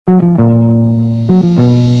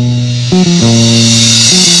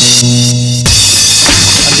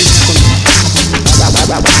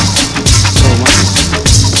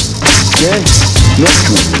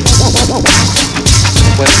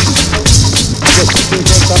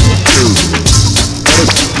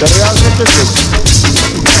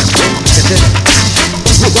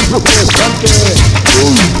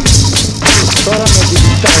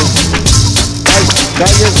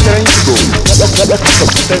Calle 30,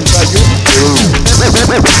 71,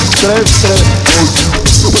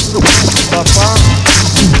 338. Papá,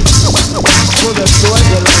 con el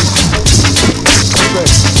dueño del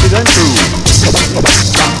presidente.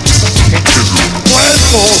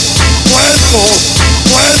 Puerco, puerco,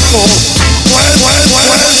 puerco, puede matar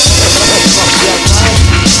una.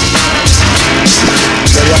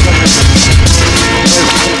 Puede matar una.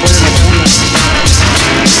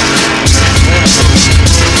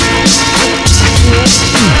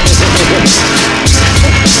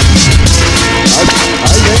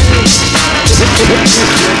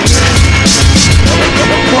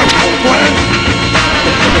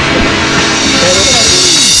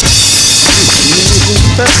 Ay, ven.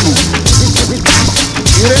 Pero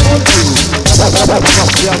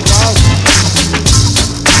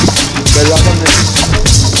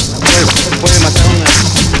puede matarnos.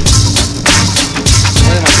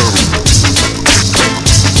 Puede matarnos.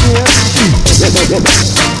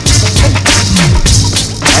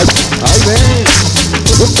 Ay, ven.